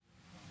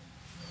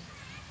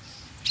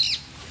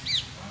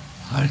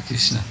Hare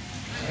Krishna.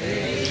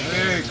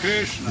 Hare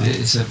Krishna. There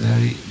is a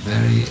very,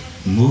 very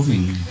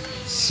moving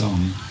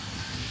song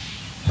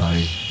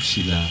by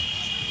Srila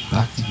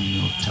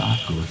Bhaktivinoda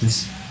Thakur.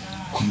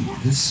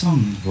 This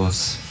song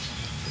was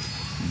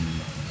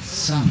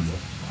sung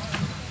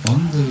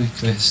on the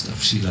request of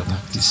Srila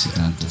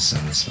Bhaktisiddhanta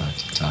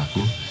Saraswati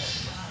Thakur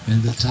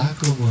when the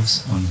Thakur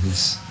was on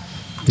his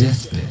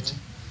deathbed.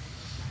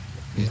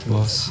 It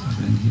was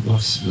when he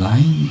was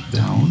lying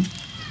down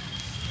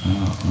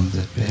on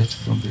that bed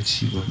from which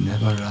he would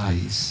never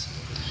rise,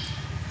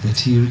 that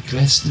he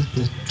requested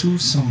that two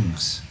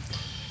songs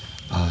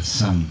are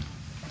sung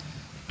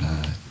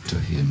to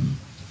him.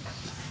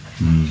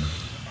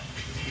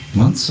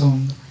 One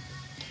song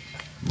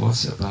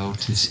was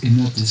about his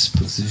inner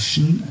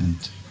disposition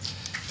and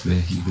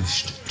where he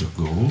wished to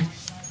go,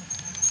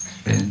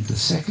 and the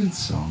second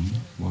song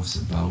was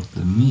about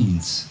the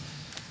means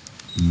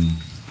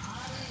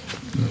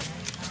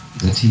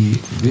that he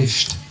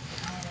wished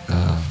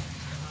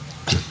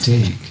to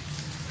take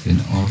in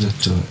order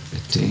to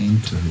attain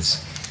to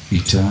his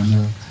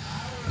eternal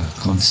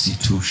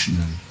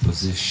constitutional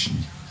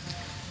position.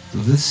 So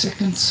this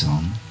second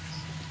song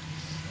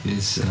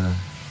is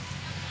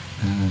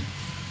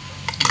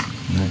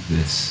like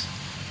this.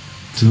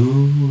 Tu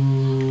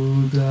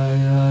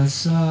daya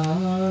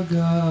sagadata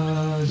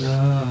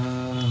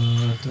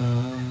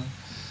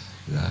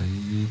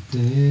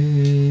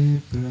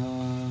laite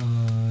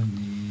prani.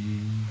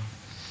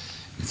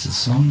 It's a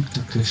song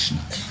to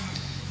Krishna.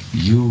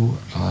 You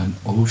are an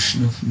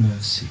ocean of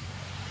mercy.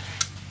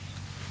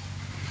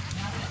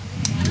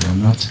 You are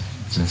not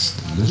just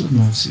a little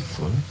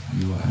merciful,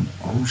 you are an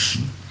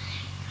ocean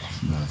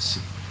of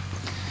mercy.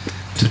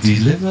 To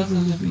deliver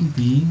the living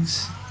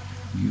beings,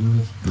 you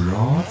have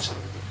brought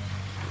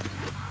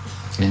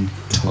and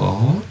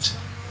taught.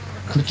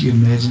 Could you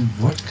imagine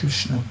what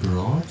Krishna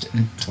brought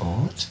and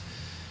taught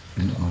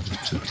in order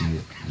to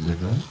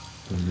deliver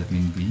the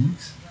living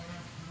beings?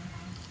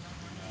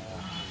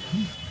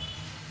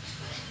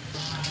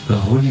 The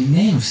holy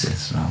name,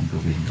 says Ram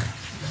Govinda.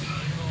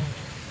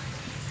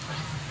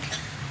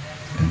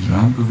 And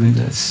Ram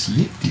Govinda is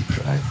sleep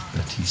deprived,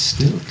 but he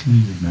still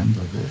can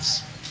remember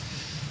this.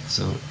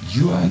 So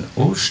you are an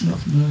ocean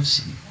of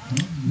mercy,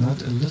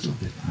 not a little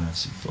bit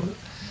merciful.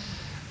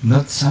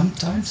 Not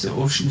sometimes, the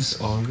ocean is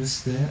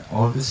always there,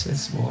 always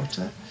has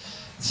water.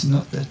 It's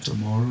not that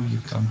tomorrow you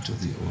come to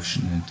the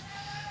ocean and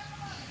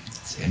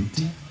it's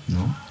empty,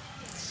 no,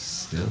 it's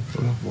still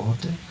full of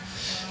water.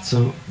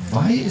 So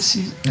why is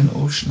he an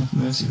ocean of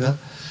mercy? Well,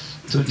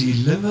 to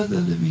deliver the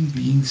living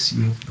beings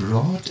you have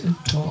brought and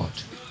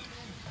taught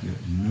your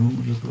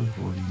innumerable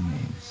holy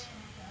names.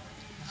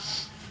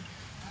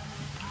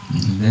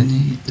 And then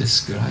he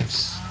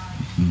describes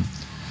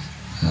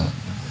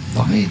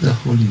why the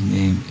holy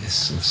name is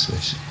so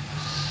special.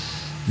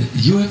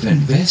 You have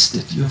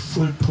invested your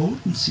full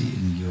potency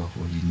in your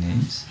holy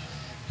names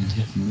and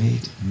have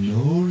made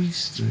no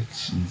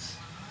restrictions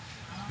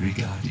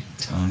regarding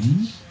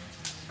time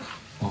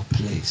or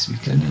place. We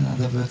can, in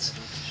other words,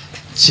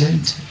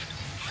 chant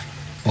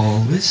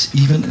always,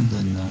 even in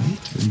the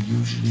night, when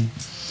usually,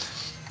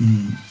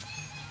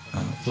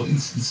 for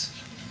instance,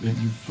 when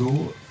you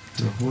go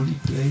to holy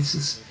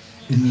places,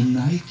 in the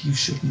night you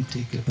shouldn't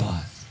take a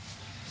bath.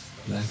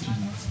 Like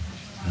in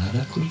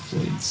Radhakund,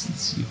 for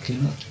instance, you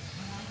cannot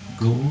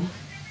go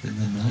in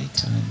the night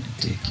time and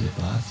take your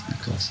bath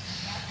because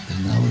the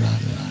now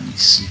Radharani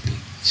is sleeping.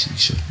 She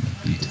should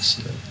not be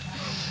disturbed.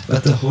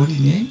 But the holy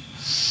name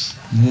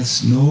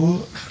has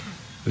no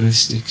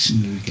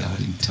restriction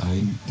regarding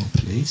time or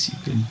place. You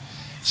can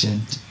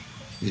chant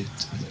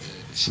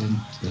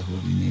the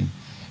holy name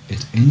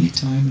at any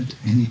time, at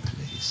any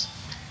place.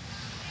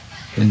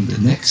 In the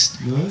next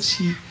verse,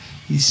 he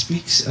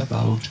speaks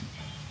about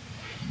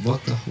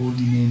what the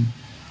holy name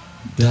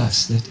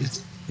does, that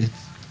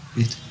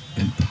it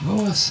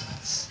empowers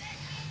us.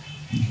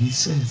 And he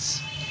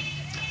says,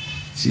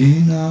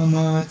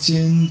 Chinama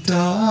Chintamani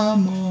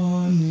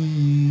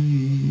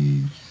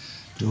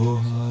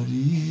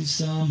Tohari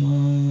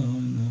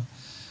Samana.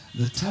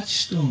 The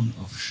touchstone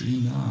of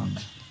Sri Nam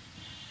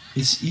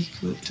is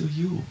equal to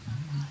you.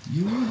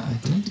 You are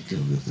identical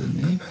with the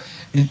name,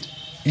 and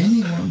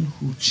anyone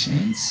who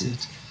chants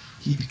it,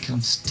 he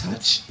becomes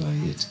touched by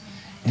it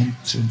and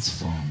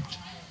transformed.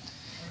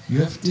 You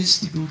have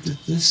distributed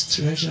this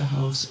treasure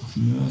house of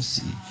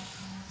mercy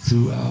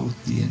throughout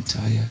the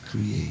entire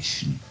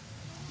creation.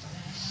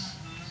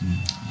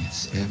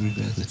 Yes,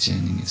 everywhere the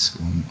chanting is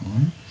going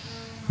on.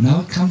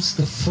 Now comes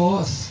the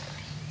fourth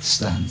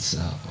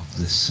stanza of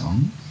this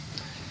song,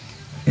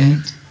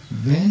 and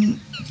when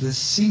the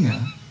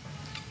singer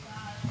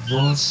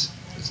was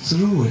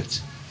through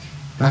it,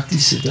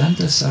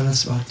 Bhaktisiddhanta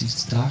Saraswati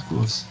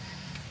Thakur's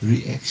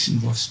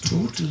reaction was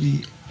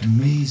totally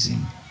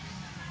amazing.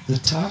 The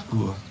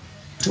Thakur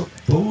took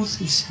both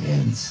his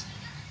hands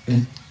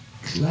and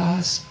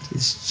clasped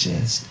his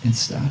chest and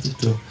started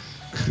to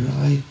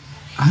cry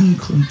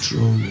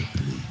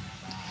uncontrollably.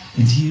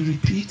 And he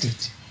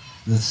repeated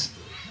the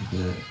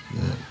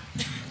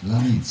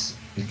lines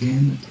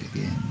again and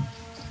again.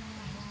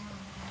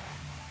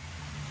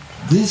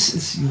 This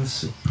is your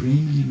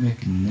supremely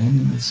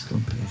magnanimous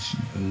compassion,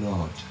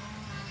 Lord.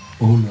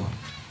 O Lord,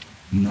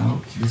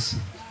 now listen.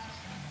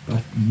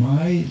 But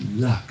my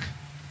luck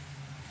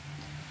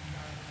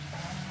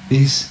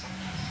is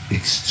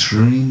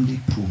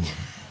extremely poor.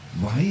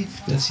 Why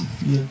does he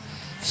feel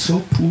so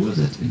poor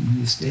that in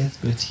his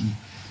deathbed he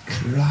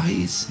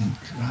cries and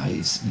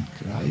cries and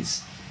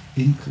cries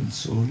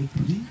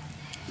inconsolably?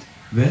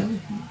 Well,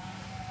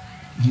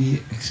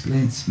 he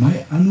explains,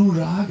 my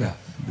anuraga,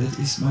 that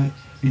is my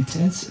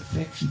intense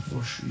affection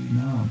for Sri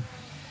Nam,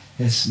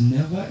 has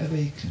never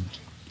awakened.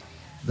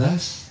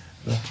 Thus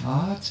the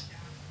heart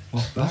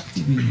of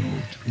Bhakti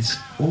Vinod is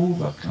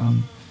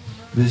overcome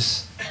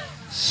with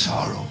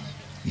sorrow.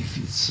 He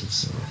feels so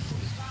sorrowful.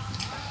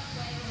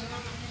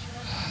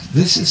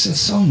 This is a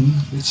song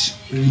which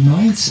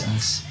reminds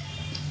us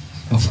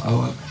of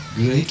our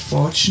great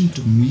fortune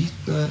to meet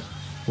the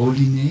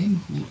Holy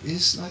Name, who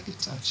is like a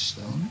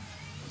touchstone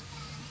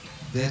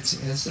that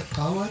has the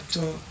power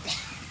to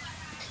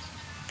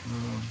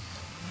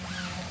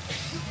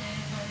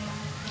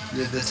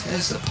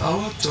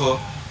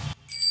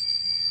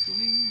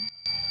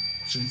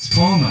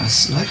transform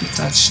us, like a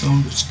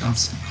touchstone which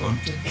comes in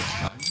contact with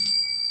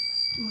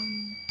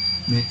iron,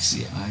 makes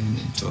the iron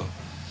into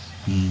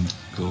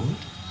gold.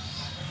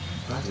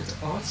 But it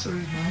also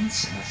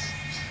reminds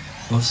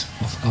us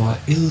of our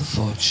ill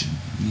fortune.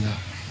 We are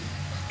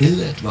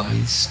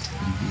ill-advised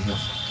and we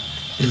have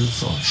ill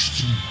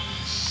fortune.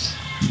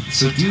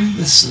 So during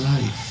this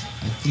life,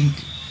 I think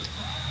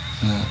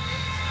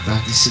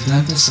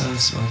Bhaktisiddhanta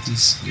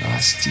Saraswati's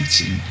last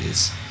teaching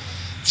is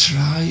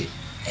try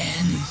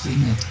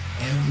anything and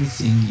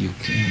everything you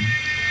can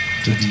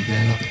to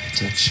develop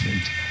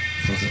attachment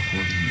for the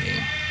Holy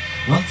Name.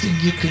 One thing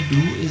you can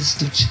do is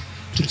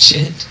to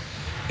chant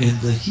in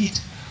the heat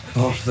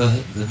of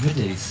the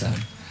midday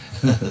sun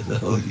the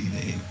Holy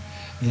Name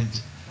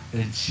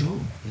and show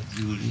that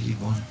you really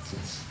want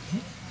this.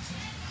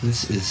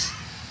 This is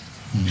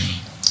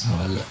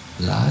our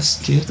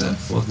last kirtan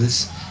for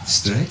this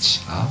stretch.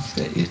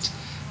 After it,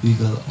 we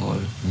will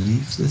all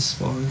leave this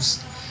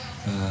forest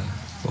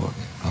for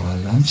our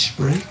lunch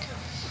break,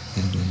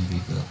 and then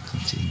we will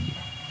continue.